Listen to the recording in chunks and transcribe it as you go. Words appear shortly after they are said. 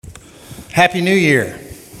Happy New Year.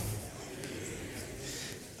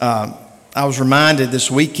 I was reminded this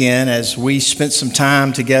weekend as we spent some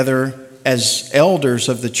time together as elders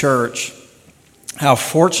of the church how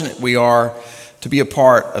fortunate we are to be a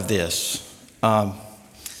part of this. I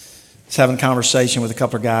was having a conversation with a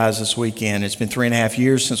couple of guys this weekend. It's been 3.5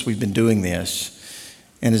 years since we've been doing this.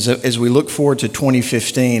 And as we look forward to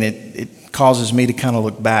 2015, it causes me to kind of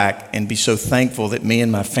look back and be so thankful that me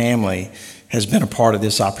and my family has been a part of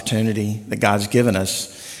this opportunity that God's given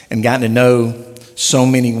us and gotten to know so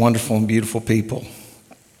many wonderful and beautiful people.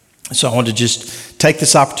 So I want to just take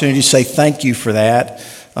this opportunity to say thank you for that.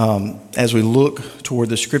 As we look toward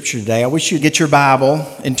the scripture today, I wish you'd get your Bible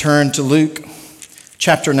and turn to Luke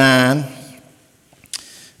chapter 9.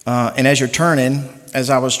 And as you're turning, as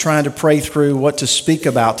I was trying to pray through what to speak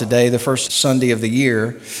about today, the first Sunday of the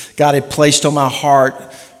year, God had placed on my heart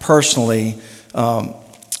personally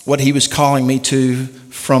what he was calling me to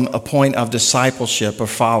from a point of discipleship or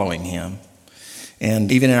following him.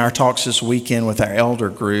 And even in our talks this weekend with our elder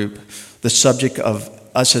group, the subject of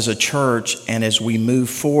us as a church and as we move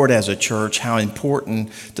forward as a church, how important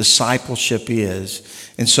discipleship is.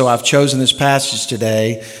 And so I've chosen this passage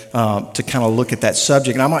today to kind of look at that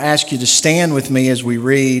subject. And I'm going to ask you to stand with me as we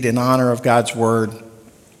read in honor of God's word.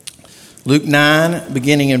 Luke 9,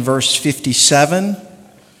 beginning in verse 57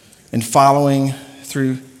 and following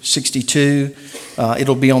through 62.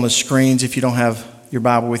 It'll be on the screens. If you don't have your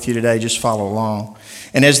Bible with you today, just follow along.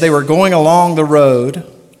 And as they were going along the road,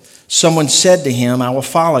 someone said to him, "I will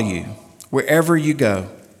follow you wherever you go."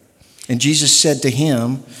 And Jesus said to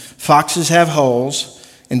him, "Foxes have holes,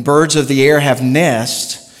 and birds of the air have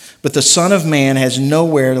nests, but the Son of Man has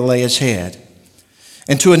nowhere to lay his head."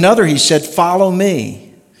 And to another he said, "Follow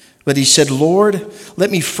me." But he said, "Lord, let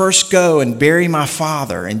me first go and bury my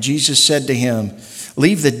father." And Jesus said to him,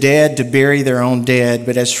 "Leave the dead to bury their own dead,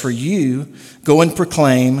 but as for you, go and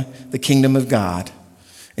proclaim the kingdom of God."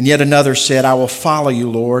 And yet another said, "I will follow you,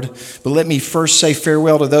 Lord, but let me first say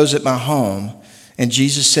farewell to those at my home." And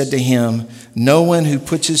Jesus said to him, "No one who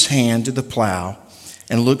puts his hand to the plow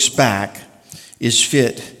and looks back is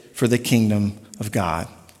fit for the kingdom of God."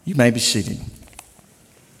 You may be seated.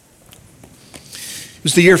 It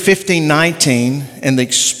was the year 1519, and the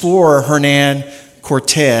explorer Hernan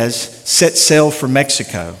Cortez set sail for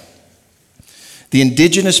Mexico. The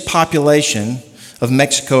indigenous population of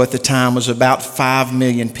Mexico at the time was about 5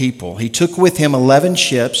 million people. He took with him 11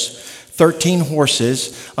 ships, 13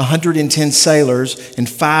 horses, 110 sailors, and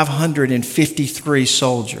 553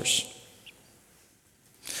 soldiers.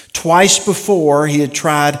 Twice before, he had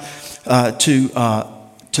tried to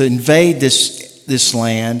invade this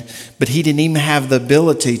land, but he didn't even have the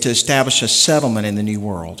ability to establish a settlement in the New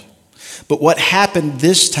World. But what happened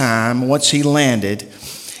this time, once he landed,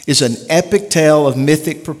 is an epic tale of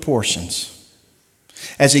mythic proportions.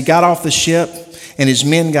 As he got off the ship and his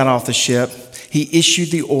men got off the ship, he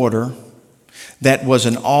issued the order that was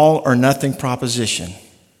an all or nothing proposition.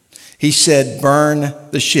 He said, "Burn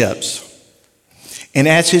the ships." And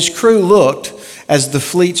as his crew looked, as the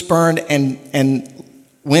fleets burned and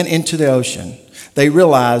went into the ocean, they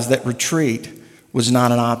realized that retreat was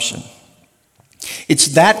not an option. It's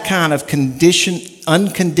that kind of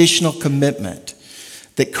unconditional commitment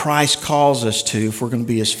that Christ calls us to if we're going to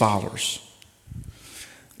be his followers.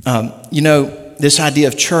 This idea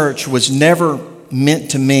of church was never meant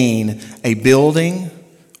to mean a building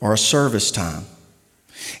or a service time.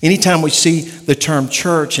 Anytime we see the term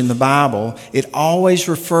church in the Bible, it always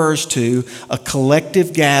refers to a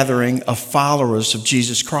collective gathering of followers of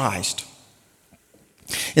Jesus Christ.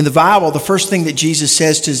 In the Bible, the first thing that Jesus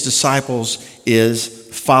says to his disciples is,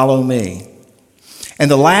 "Follow me."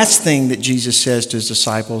 And the last thing that Jesus says to his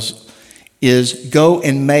disciples is, "Go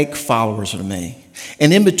and make followers of me."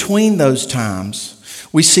 And in between those times,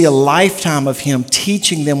 we see a lifetime of him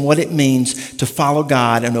teaching them what it means to follow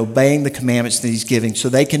God and obeying the commandments that he's giving so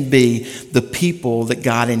they can be the people that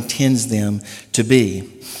God intends them to be.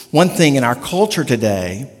 One thing in our culture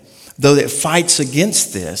today, though, that fights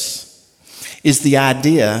against this is the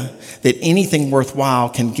idea that anything worthwhile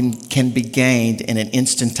can be gained in an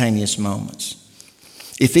instantaneous moment.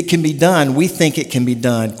 If it can be done, we think it can be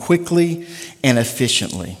done quickly and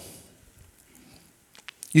efficiently.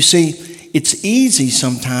 You see, it's easy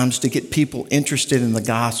sometimes to get people interested in the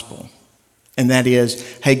gospel, and that is,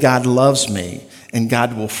 hey, God loves me and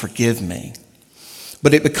God will forgive me.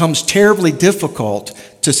 But it becomes terribly difficult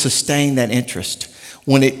to sustain that interest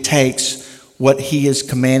when it takes what he is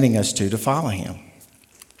commanding us to follow him.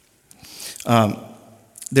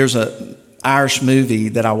 There's a Irish movie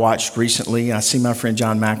that I watched recently. I see my friend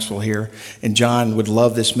John Maxwell here, and John would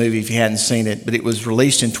love this movie if you hadn't seen it, but it was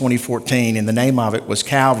released in 2014, and the name of it was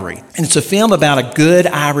Calvary. And it's a film about a good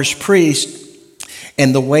Irish priest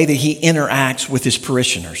and the way that he interacts with his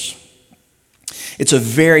parishioners. It's a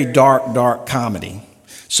very dark comedy.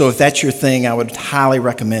 So if that's your thing, I would highly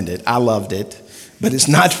recommend it. I loved it, but it's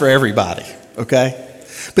not for everybody, okay?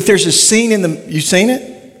 But there's a scene you seen it?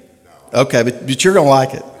 Okay, but you're going to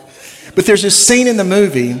like it. But there's a scene in the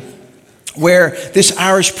movie where this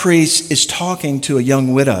Irish priest is talking to a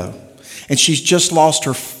young widow, and she's just lost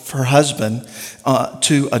her husband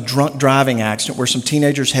to a drunk driving accident where some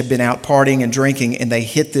teenagers had been out partying and drinking, and they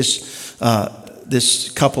hit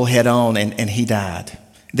this couple head on, and he died.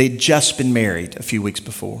 They'd just been married a few weeks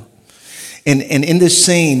before. And in this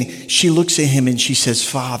scene, she looks at him and she says,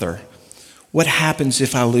 "Father, what happens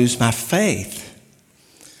if I lose my faith?"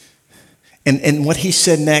 And what he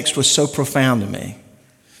said next was so profound to me.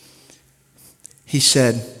 He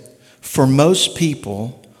said, "For most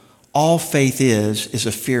people, all faith is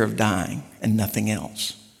a fear of dying and nothing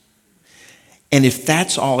else. And if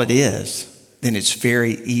that's all it is, then it's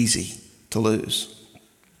very easy to lose."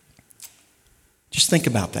 Just think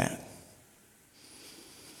about that.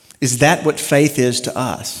 Is that what faith is to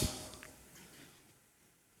us?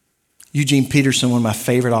 Eugene Peterson, one of my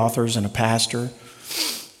favorite authors and a pastor,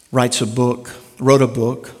 wrote a book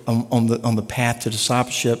on the path to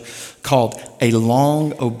discipleship called A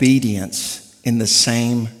Long Obedience in the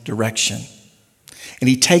Same Direction. And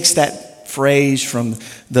he takes that phrase from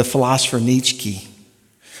the philosopher Nietzsche.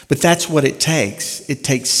 But that's what it takes. It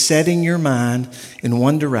takes setting your mind in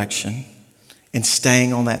one direction and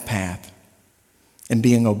staying on that path and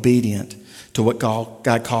being obedient to what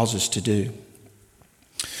God calls us to do.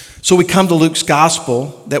 So we come to Luke's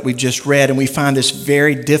gospel that we just read, and we find this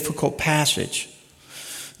very difficult passage.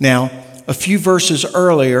 Now, a few verses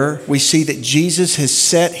earlier, we see that Jesus has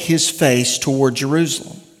set his face toward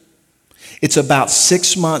Jerusalem. It's about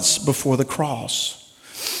 6 months before the cross.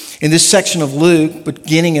 In this section of Luke,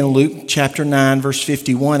 beginning in Luke chapter 9, verse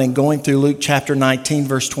 51, and going through Luke chapter 19,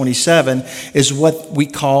 verse 27, is what we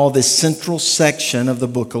call the central section of the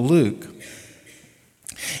book of Luke.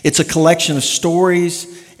 It's a collection of stories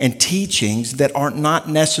and teachings that are not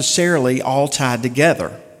necessarily all tied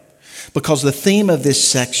together, because the theme of this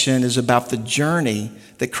section is about the journey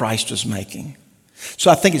that Christ was making. So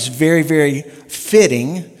I think it's very, very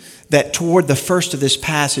fitting that toward the first of this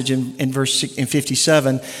passage in verse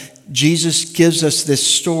 57, Jesus gives us this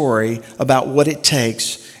story about what it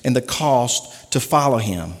takes and the cost to follow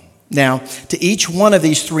him. Now, to each one of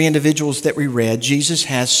these three individuals that we read, Jesus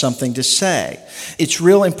has something to say. It's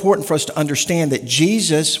real important for us to understand that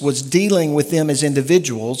Jesus was dealing with them as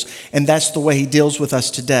individuals, and that's the way he deals with us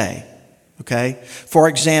today. Okay? For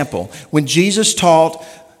example, when Jesus talked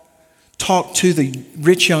to the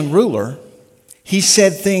rich young ruler, he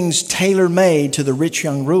said things tailor-made to the rich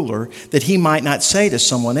young ruler that he might not say to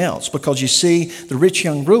someone else. Because you see, the rich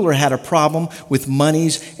young ruler had a problem with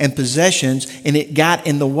monies and possessions, and it got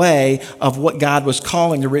in the way of what God was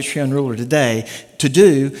calling the rich young ruler today to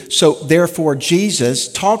do. So therefore, Jesus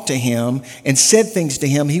talked to him and said things to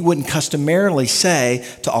him he wouldn't customarily say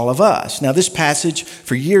to all of us. Now, this passage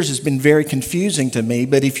for years has been very confusing to me,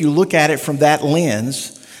 but if you look at it from that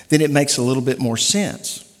lens, then it makes a little bit more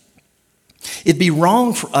sense. It'd be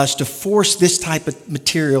wrong for us to force this type of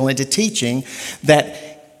material into teaching that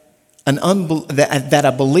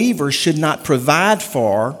a believer should not provide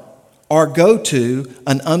for or go to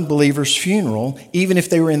an unbeliever's funeral, even if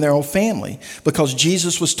they were in their own family, because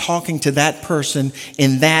Jesus was talking to that person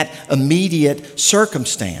in that immediate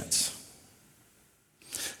circumstance.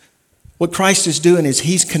 What Christ is doing is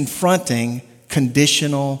he's confronting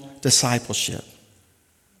conditional discipleship.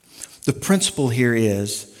 The principle here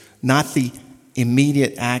is not the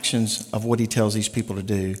immediate actions of what he tells these people to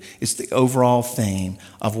do. It's the overall theme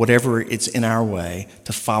of whatever it's in our way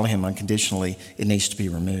to follow him unconditionally, it needs to be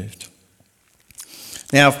removed.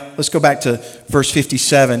 Now, let's go back to verse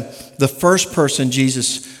 57. The first person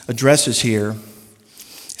Jesus addresses here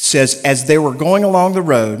says, as they were going along the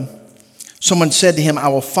road, someone said to him, "I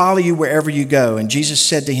will follow you wherever you go." And Jesus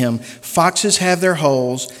said to him, "Foxes have their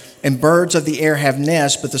holes, and birds of the air have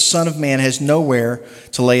nests, but the Son of Man has nowhere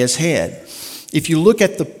to lay his head." If you look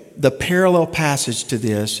at the parallel passage to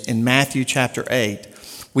this in Matthew chapter 8,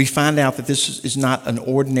 we find out that this is not an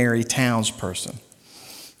ordinary townsperson.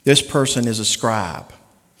 This person is a scribe.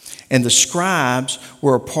 And the scribes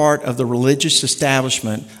were a part of the religious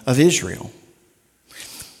establishment of Israel.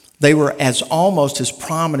 They were almost as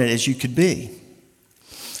prominent as you could be.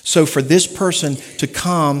 So for this person to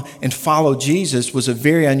come and follow Jesus was a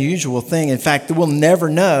very unusual thing. In fact, we'll never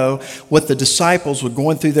know what the disciples were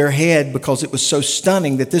going through their head because it was so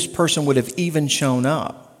stunning that this person would have even shown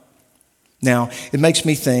up. Now, it makes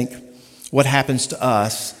me think what happens to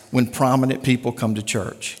us when prominent people come to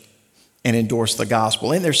church and endorse the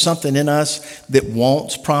gospel. And there's something in us that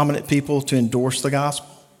wants prominent people to endorse the gospel.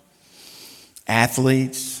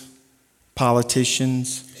 Athletes,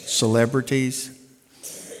 politicians, celebrities.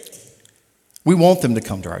 We want them to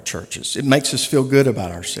come to our churches. It makes us feel good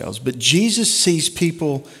about ourselves. But Jesus sees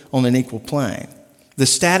people on an equal plane. The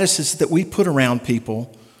statuses that we put around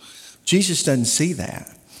people, Jesus doesn't see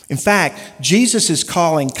that. In fact, Jesus is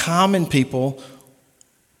calling common people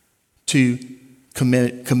to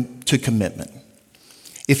commitment.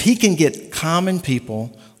 If he can get common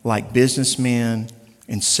people like businessmen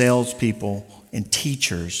and salespeople and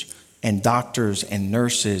teachers and doctors and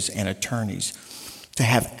nurses and attorneys to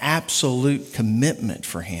have absolute commitment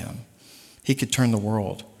for him, he could turn the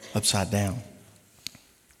world upside down.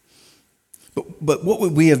 But what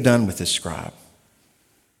would we have done with this scribe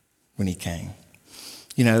when he came?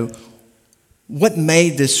 You know, what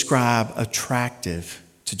made this scribe attractive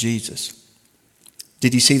to Jesus?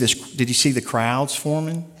 Did he see the crowds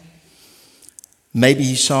forming? Maybe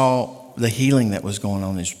he saw the healing that was going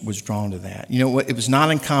on, was drawn to that. You know what? It was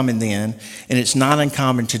not uncommon then, and it's not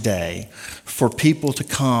uncommon today for people to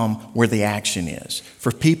come where the action is,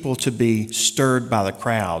 for people to be stirred by the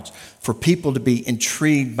crowds, for people to be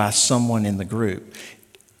intrigued by someone in the group.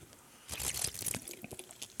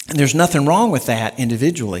 And there's nothing wrong with that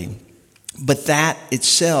individually, but that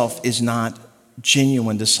itself is not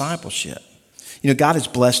genuine discipleship. You know, God has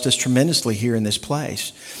blessed us tremendously here in this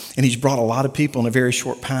place. And he's brought a lot of people in a very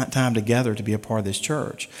short time together to be a part of this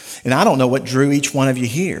church. And I don't know what drew each one of you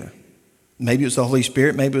here. Maybe it was the Holy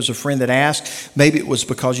Spirit. Maybe it was a friend that asked. Maybe it was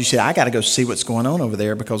because you said, I got to go see what's going on over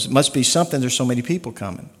there because it must be something. There's so many people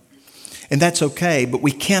coming. And that's okay, but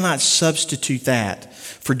we cannot substitute that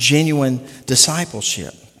for genuine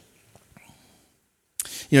discipleship.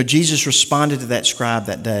 You know, Jesus responded to that scribe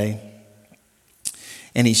that day,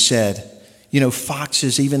 and he said, you know,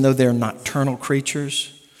 foxes, even though they're nocturnal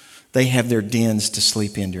creatures, they have their dens to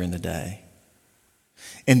sleep in during the day.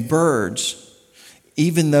 And birds,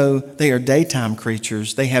 even though they are daytime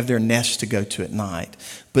creatures, they have their nests to go to at night.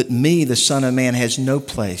 But me, the Son of Man, has no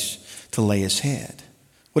place to lay his head.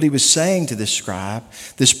 What he was saying to this scribe,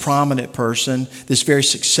 this prominent person, this very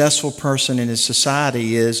successful person in his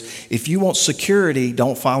society is, if you want security,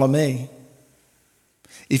 don't follow me.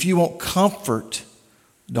 If you want comfort,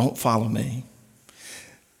 don't follow me.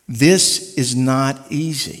 This is not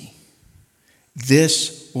easy.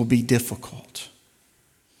 This will be difficult.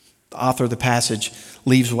 The author of the passage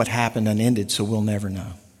leaves what happened unended, so we'll never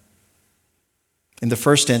know. In the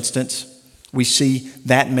first instance, we see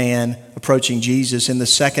that man approaching Jesus. In the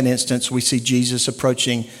second instance, we see Jesus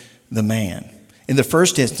approaching the man. In the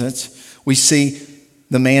first instance, we see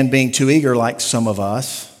the man being too eager like some of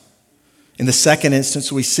us. In the second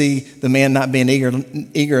instance, we see the man not being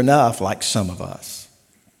eager enough like some of us.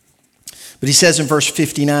 But he says in verse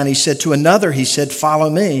 59, he said to another, he said, follow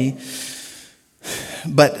me.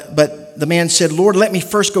 But the man said, Lord, let me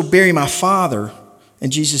first go bury my father.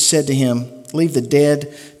 And Jesus said to him, leave the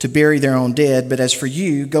dead to bury their own dead, but as for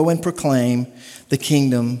you, go and proclaim the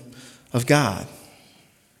kingdom of God.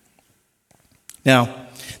 Now,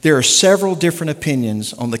 there are several different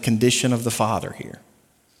opinions on the condition of the father here.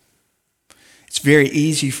 It's very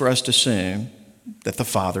easy for us to assume that the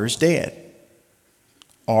father is dead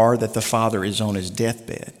or that the father is on his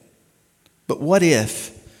deathbed. But what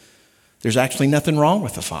if there's actually nothing wrong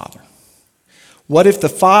with the father? What if the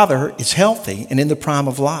father is healthy and in the prime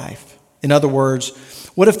of life? In other words,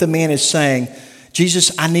 what if the man is saying,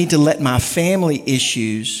 Jesus, I need to let my family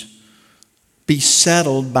issues be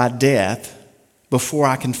settled by death before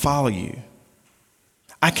I can follow you?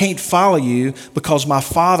 I can't follow you because my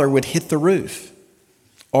father would hit the roof.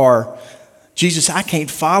 Or, Jesus, I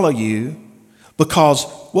can't follow you because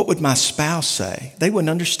what would my spouse say? They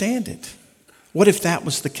wouldn't understand it. What if that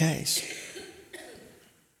was the case?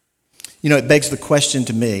 You know, it begs the question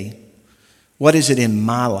to me, what is it in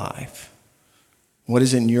my life? What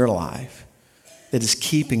is it in your life that is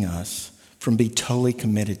keeping us from being totally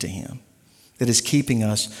committed to him? That is keeping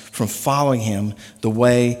us from following him the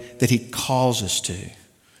way that he calls us to?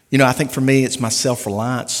 You know, I think for me, it's my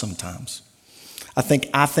self-reliance sometimes. I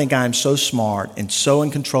think I'm so smart and so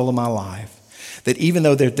in control of my life that even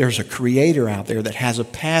though there's a creator out there that has a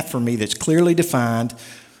path for me that's clearly defined,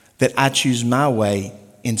 that I choose my way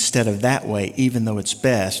instead of that way, even though it's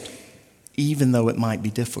best, even though it might be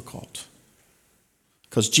difficult.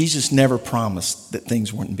 Because Jesus never promised that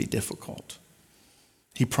things wouldn't be difficult.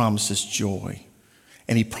 He promises joy,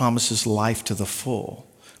 and he promises life to the full.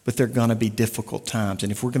 But there are going to be difficult times.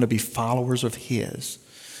 And if we're going to be followers of his,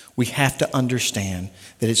 we have to understand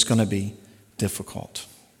that it's going to be difficult.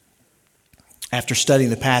 After studying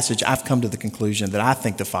the passage, I've come to the conclusion that I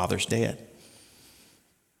think the Father's dead.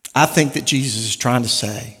 I think that Jesus is trying to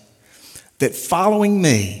say that following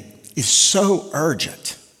me is so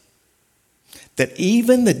urgent that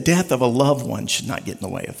even the death of a loved one should not get in the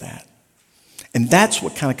way of that. And that's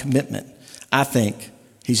what kind of commitment I think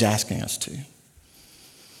he's asking us to.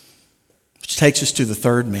 Which takes us to the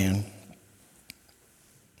third man.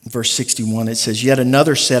 Verse 61, it says, "Yet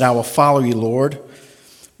another said, I will follow you, Lord.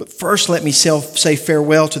 But first let me say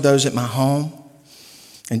farewell to those at my home."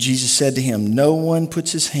 And Jesus said to him, "No one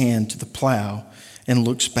puts his hand to the plow and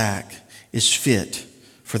looks back is fit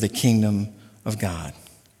for the kingdom of God."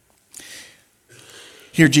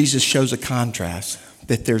 Here Jesus shows a contrast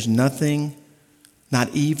that there's nothing,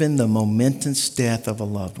 not even the momentous death of a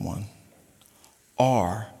loved one,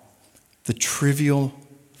 or the trivial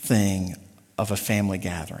thing of a family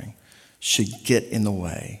gathering should get in the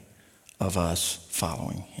way of us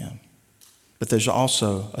following him. But there's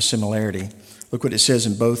also a similarity. Look what it says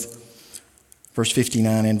in both verse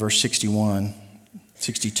 59 and verse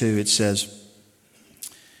 62. It says,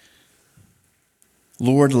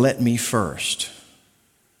 "Lord, let me first.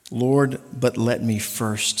 Lord, but let me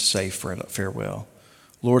first say farewell.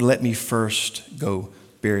 Lord, let me first go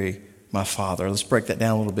bury my father." Let's break that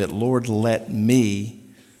down a little bit. Lord, let me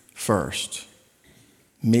first.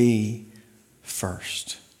 Me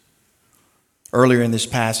first. Earlier in this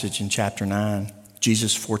passage in chapter 9,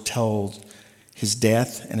 Jesus foretold his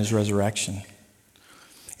death and his resurrection.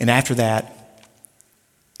 And after that,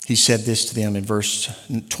 he said this to them in verse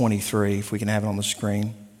 23, if we can have it on the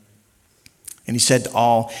screen. And he said to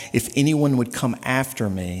all, "If anyone would come after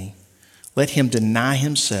me, let him deny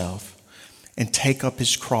himself and take up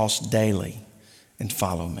his cross daily and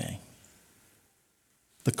follow me."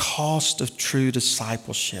 The cost of true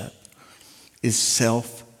discipleship is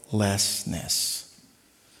selflessness.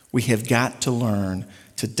 We have got to learn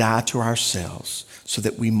to die to ourselves so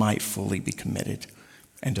that we might fully be committed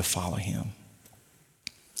and to follow him.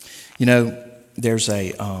 You know,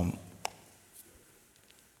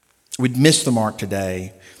 we'd miss the mark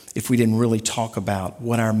today if we didn't really talk about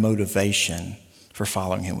what our motivation for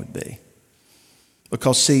following him would be.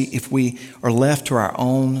 Because, see, if we are left to our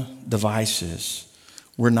own devices,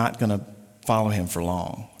 we're not going to follow him for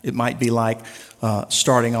long. It might be like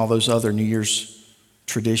starting all those other New Year's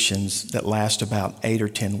traditions that last about 8 or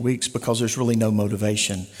 10 weeks because there's really no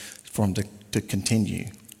motivation for them to continue.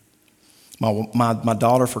 My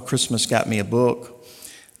daughter for Christmas got me a book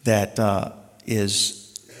that is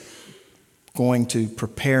going to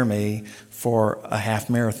prepare me for a half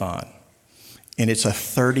marathon. And it's a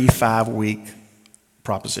 35-week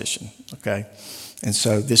proposition, okay? And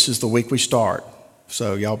so this is the week we start.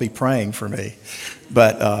 So y'all be praying for me.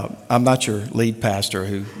 But I'm not your lead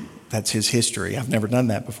pastor that's his history. I've never done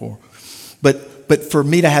that before. But for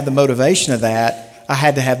me to have the motivation of that, I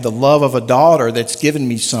had to have the love of a daughter that's given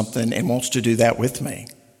me something and wants to do that with me.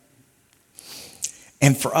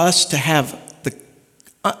 And for us to have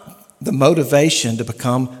the motivation to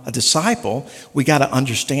become a disciple, we got to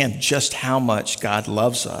understand just how much God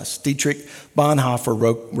loves us. Dietrich Bonhoeffer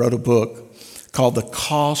wrote a book called The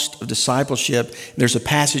Cost of Discipleship. There's a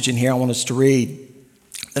passage in here I want us to read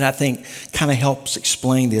that I think kind of helps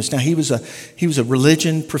explain this. Now, he was a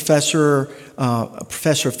religion professor, a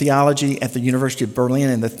professor of theology at the University of Berlin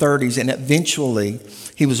in the 30s, and eventually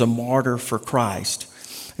he was a martyr for Christ.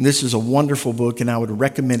 And this is a wonderful book, and I would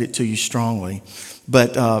recommend it to you strongly.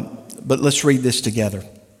 But let's read this together.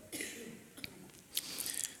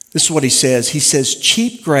 This is what he says. He says,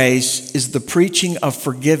 "Cheap grace is the preaching of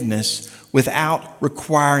forgiveness without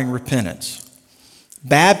requiring repentance.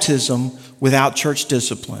 Baptism without church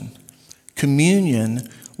discipline. Communion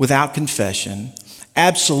without confession.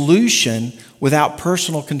 Absolution without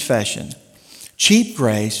personal confession. Cheap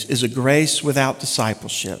grace is a grace without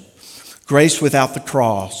discipleship. Grace without the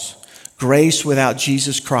cross. Grace without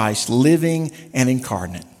Jesus Christ living and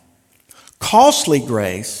incarnate. Costly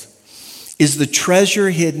grace is the treasure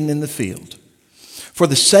hidden in the field. For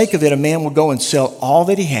the sake of it, a man will go and sell all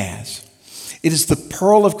that he has. It is the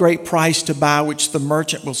pearl of great price to buy, which the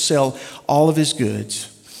merchant will sell all of his goods.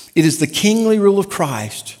 It is the kingly rule of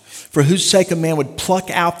Christ, for whose sake a man would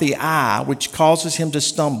pluck out the eye which causes him to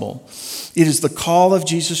stumble. It is the call of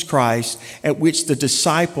Jesus Christ at which the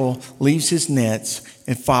disciple leaves his nets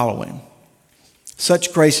and follow him.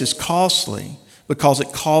 Such grace is costly because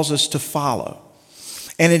it calls us to follow.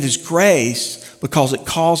 And it is grace because it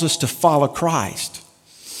calls us to follow Christ.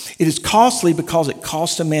 It is costly because it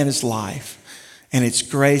costs a man his life. And it's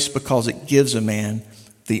grace because it gives a man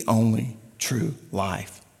the only true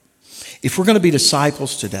life. If we're going to be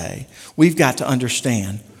disciples today, we've got to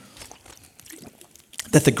understand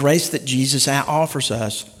that the grace that Jesus offers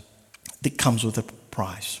us, that comes with a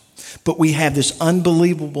price. But we have this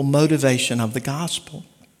unbelievable motivation of the gospel.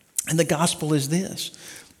 And the gospel is this.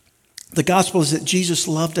 The gospel is that Jesus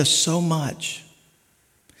loved us so much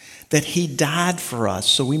that he died for us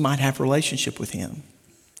so we might have a relationship with him.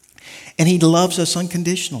 And he loves us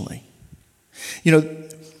unconditionally. You know,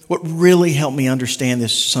 what really helped me understand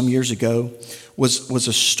this some years ago was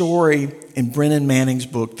a story in Brennan Manning's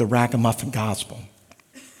book, The Ragamuffin Gospel.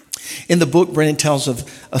 In the book, Brennan tells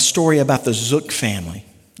of a story about the Zook family.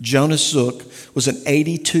 Jonas Zook was an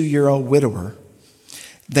 82-year-old widower.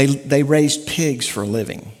 They raised pigs for a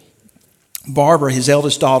living. Barbara, his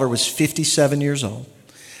eldest daughter, was 57 years old.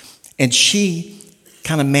 And she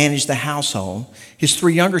kind of managed the household. His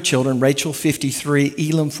three younger children, Rachel, 53,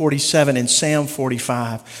 Elam, 47, and Sam,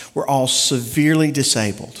 45, were all severely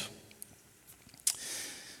disabled.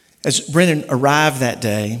 As Brennan arrived that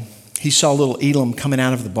day, he saw little Elam coming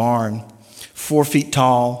out of the barn, 4 feet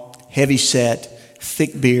tall, heavy set,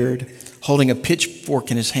 thick beard, holding a pitchfork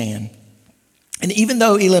in his hand. And even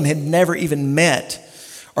though Elam had never even met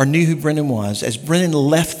or knew who Brennan was, as Brennan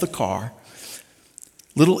left the car,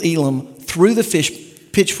 little Elam threw the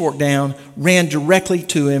pitchfork down, ran directly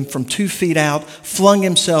to him from 2 feet out, flung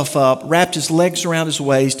himself up, wrapped his legs around his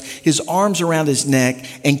waist, his arms around his neck,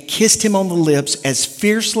 and kissed him on the lips as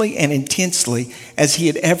fiercely and intensely as he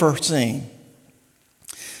had ever seen.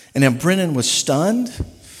 And now Brennan was stunned,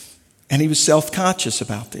 and he was self-conscious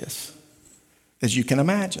about this, as you can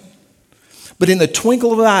imagine. But in the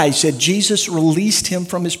twinkle of an eye, he said, Jesus released him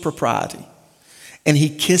from his propriety, and he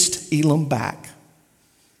kissed Elam back.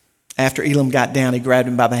 After Elam got down, he grabbed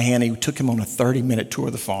him by the hand. He took him on a 30-minute tour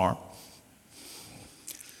of the farm.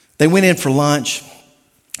 They went in for lunch,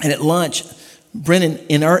 and at lunch, Brennan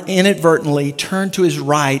inadvertently turned to his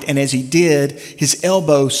right, and as he did, his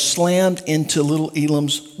elbow slammed into little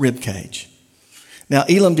Elam's ribcage. Now,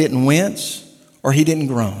 Elam didn't wince or he didn't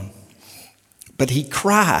groan, but he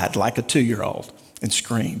cried like a 2-year-old and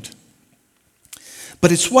screamed.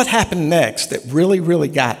 But it's what happened next that really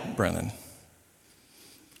got Brennan.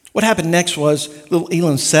 What happened next was little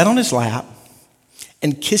Elam sat on his lap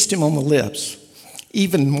and kissed him on the lips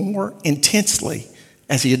even more intensely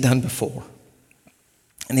as he had done before.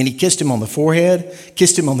 And then he kissed him on the forehead,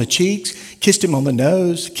 kissed him on the cheeks, kissed him on the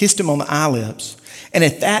nose, kissed him on the eyelids. And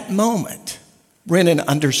at that moment, Brennan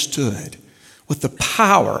understood what the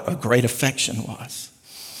power of great affection was.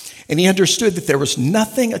 And he understood that there was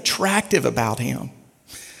nothing attractive about him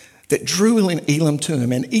that drew Elam to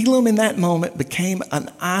him. And Elam in that moment became an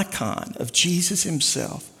icon of Jesus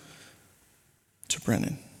himself to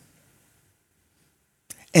Brennan.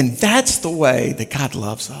 And that's the way that God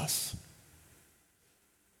loves us.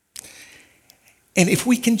 And if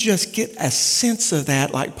we can just get a sense of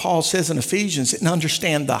that, like Paul says in Ephesians, and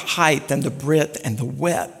understand the height and the breadth and the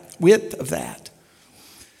width of that,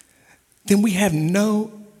 then we have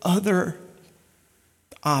no other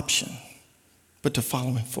option but to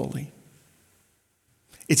follow him fully.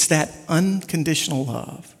 It's that unconditional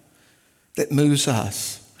love that moves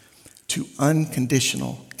us to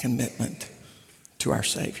unconditional commitment to our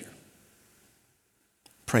Savior.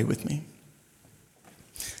 Pray with me.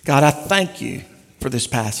 God, I thank you for this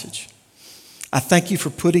passage. I thank you for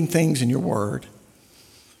putting things in your word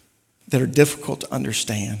that are difficult to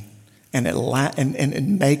understand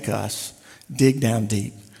and make us dig down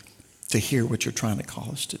deep to hear what you're trying to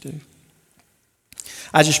call us to do.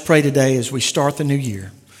 I just pray today as we start the new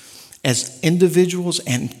year, as individuals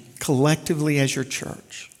and collectively as your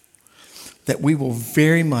church, that we will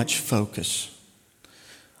very much focus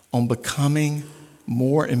on becoming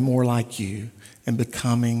more and more like you and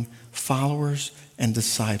becoming followers and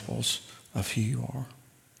disciples of who you are.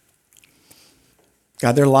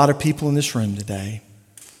 God, there are a lot of people in this room today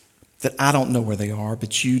that I don't know where they are,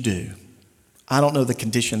 but you do. I don't know the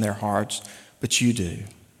condition of their hearts, but you do.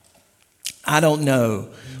 I don't know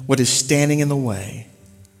what is standing in the way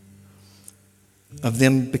of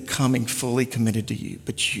them becoming fully committed to you,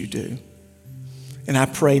 but you do. And I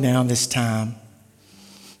pray now in this time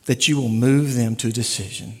that you will move them to a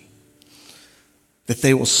decision, that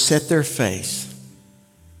they will set their face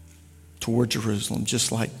toward Jerusalem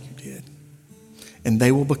just like you did, and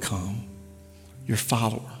they will become your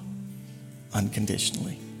follower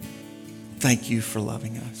unconditionally. Thank you for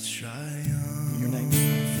loving us. In your name.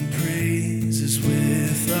 Praises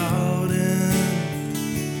without end.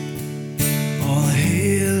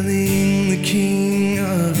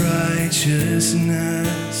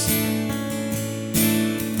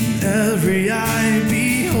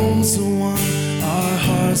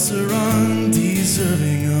 us are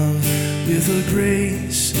undeserving of, with a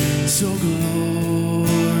grace so glorious.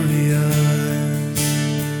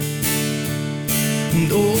 And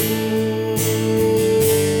oh,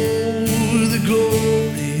 the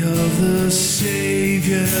glory of the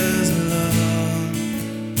Savior's love,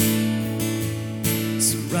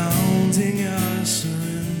 surrounding our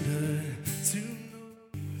surrender to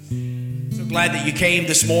know. So glad that you came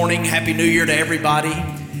this morning. Happy New Year to everybody.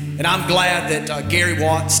 And I'm glad that Gary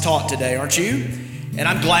Watts taught today, aren't you? And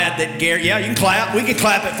I'm glad that Gary, yeah, you can clap. We can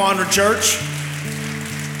clap at Fondren Church.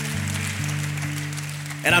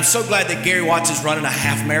 And I'm so glad that Gary Watts is running a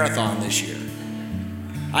half marathon this year.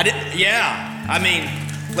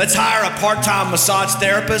 Let's hire a part-time massage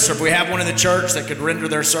therapist, or if we have one in the church that could render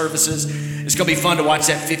their services. It's going to be fun to watch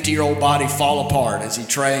that 50-year-old body fall apart as he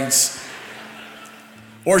trains.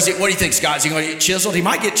 Or is it, what do you think, Scott? Is he going to get chiseled? He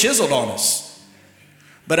might get chiseled on us.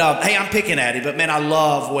 But hey, I'm picking at him, but man, I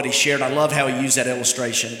love what he shared. I love how he used that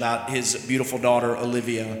illustration about his beautiful daughter,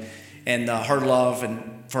 Olivia, and her love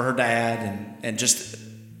and for her dad, and just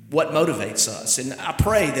what motivates us. And I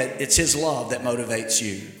pray that it's his love that motivates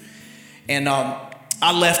you. And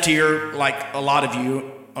I left here, like a lot of you,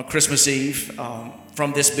 on Christmas Eve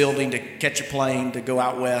from this building to catch a plane to go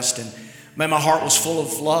out west. And man, my heart was full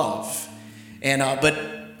of love. And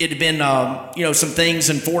but it had been, some things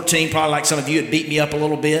in 14, probably like some of you, it beat me up a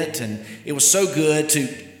little bit. And it was so good to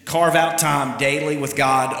carve out time daily with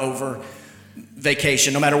God over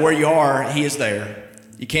vacation. No matter where you are, He is there.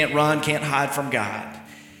 You can't run, can't hide from God.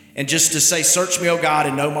 And just to say, search me, O God,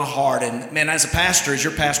 and know my heart. And man, as a pastor, as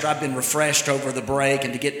your pastor, I've been refreshed over the break,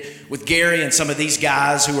 and to get with Gary and some of these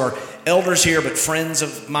guys who are elders here, but friends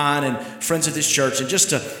of mine and friends of this church, and just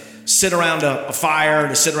to sit around a fire,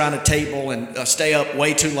 to sit around a table and stay up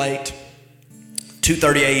way too late,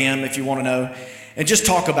 2:30 a.m. if you want to know, and just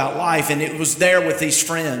talk about life. And it was there with these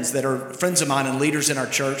friends that are friends of mine and leaders in our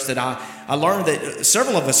church that I learned that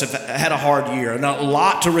several of us have had a hard year and a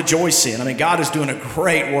lot to rejoice in. I mean, God is doing a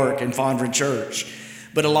great work in Fondren Church,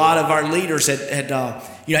 but a lot of our leaders had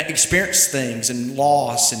experienced things and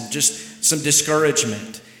loss and just some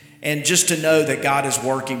discouragement. And just to know that God is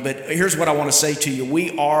working. But here's what I want to say to you.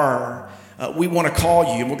 We want to call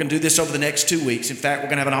you, and we're going to do this over the next 2 weeks. In fact, we're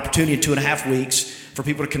going to have an opportunity in 2.5 weeks for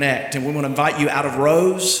people to connect. And we want to invite you out of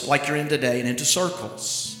rows like you're in today and into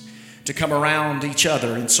circles, to come around each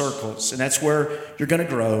other in circles. And that's where you're going to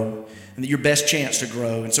grow and your best chance to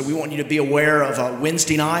grow. And so we want you to be aware of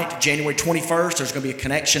Wednesday night, January 21st. There's going to be a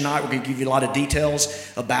connection night. We're going to give you a lot of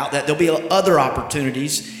details about that. There'll be other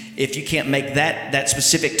opportunities if you can't make that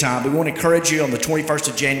specific time. We want to encourage you on the 21st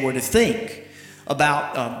of January to think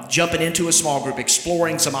about jumping into a small group,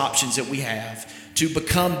 exploring some options that we have to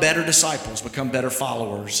become better disciples, become better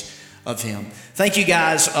followers of Him. Thank you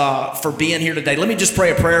guys for being here today. Let me just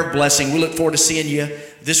pray a prayer of blessing. We look forward to seeing you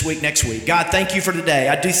this week, next week. God, thank you for today.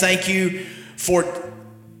 I do thank you for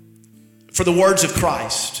the words of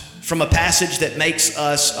Christ from a passage that makes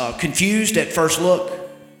us confused at first look,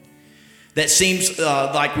 that seems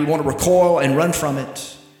like we want to recoil and run from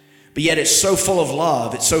it, but yet it's so full of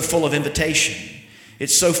love, it's so full of invitation,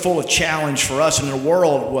 it's so full of challenge for us in a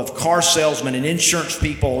world of car salesmen and insurance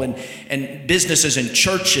people and businesses and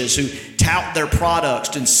churches who tout their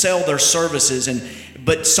products and sell their services,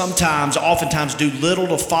 but oftentimes do little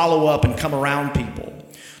to follow up and come around people.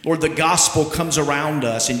 Lord, the gospel comes around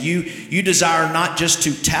us, and you desire not just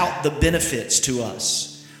to tout the benefits to us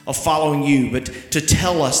of following you, but to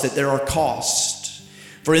tell us that there are costs.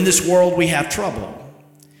 For in this world we have trouble,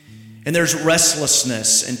 and there's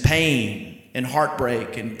restlessness and pain and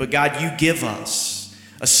heartbreak, but God, you give us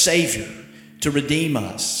a Savior to redeem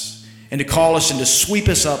us and to call us and to sweep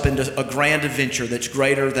us up into a grand adventure that's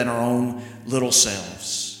greater than our own little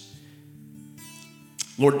selves.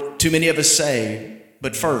 Lord, too many of us say,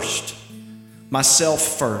 but first, myself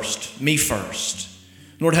first, me first.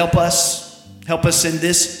 Lord, help us in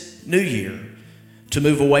this new year to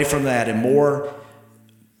move away from that and more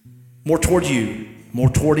toward you, more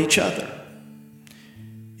toward each other.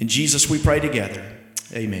 In Jesus we pray together.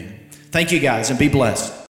 Amen. Thank you guys, and be blessed.